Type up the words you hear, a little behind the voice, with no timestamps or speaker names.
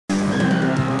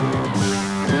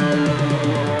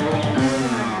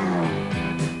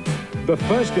The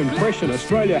first impression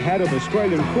Australia had of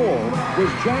Australian crawl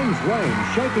was James Raine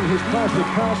shaking his plaster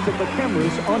cast at the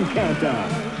cameras on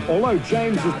Countdown. Although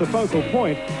James is the focal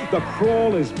point, the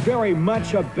crawl is very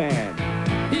much a band.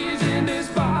 He's in this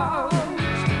box.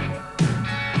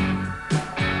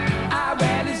 I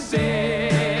barely say,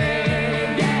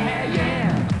 yeah,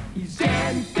 yeah. He's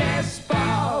in this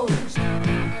box.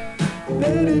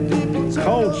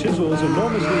 Cold Chisel's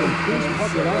enormously increased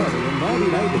popularity in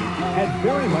 1980 had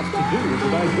very much to do with the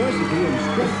diversity and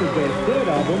strength of their third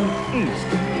album, East.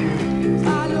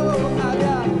 I know I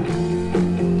got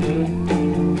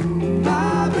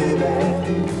my baby,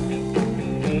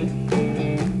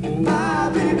 my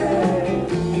baby,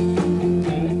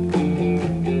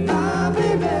 my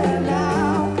baby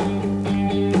now.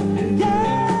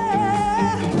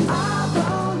 Yeah, I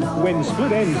don't know. When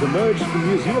Split Enz emerged from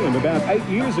New Zealand about 8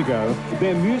 years ago,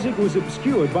 their music was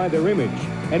obscured by their image.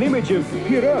 An image of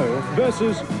Pierrot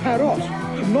versus Parrot.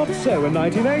 Not so in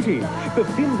 1980. The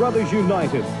Finn Brothers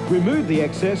united, removed the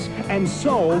excess, and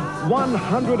sold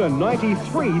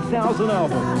 193,000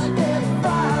 albums.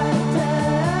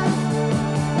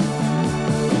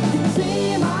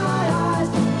 See my eyes,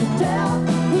 tell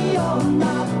me you're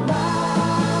not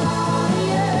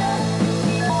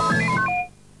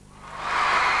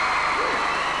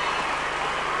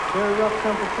Very rough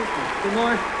competition.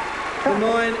 Des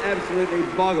Moines absolutely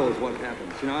boggles what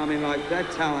happens. You know, I mean, like that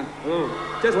talent.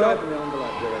 Just open the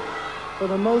envelope, really. For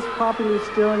the most popular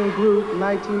Sterling group,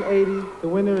 1980, the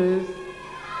winner is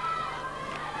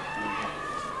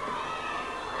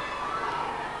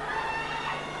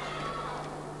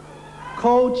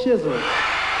Cold Chisel.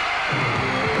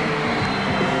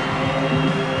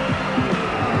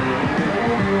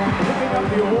 Picking up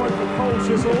the award for Cold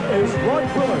Chisel is Rod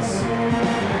Willis.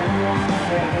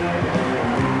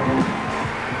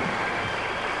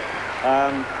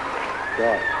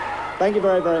 God. Thank you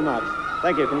very, very much.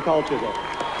 Thank you, from Cold Chisel.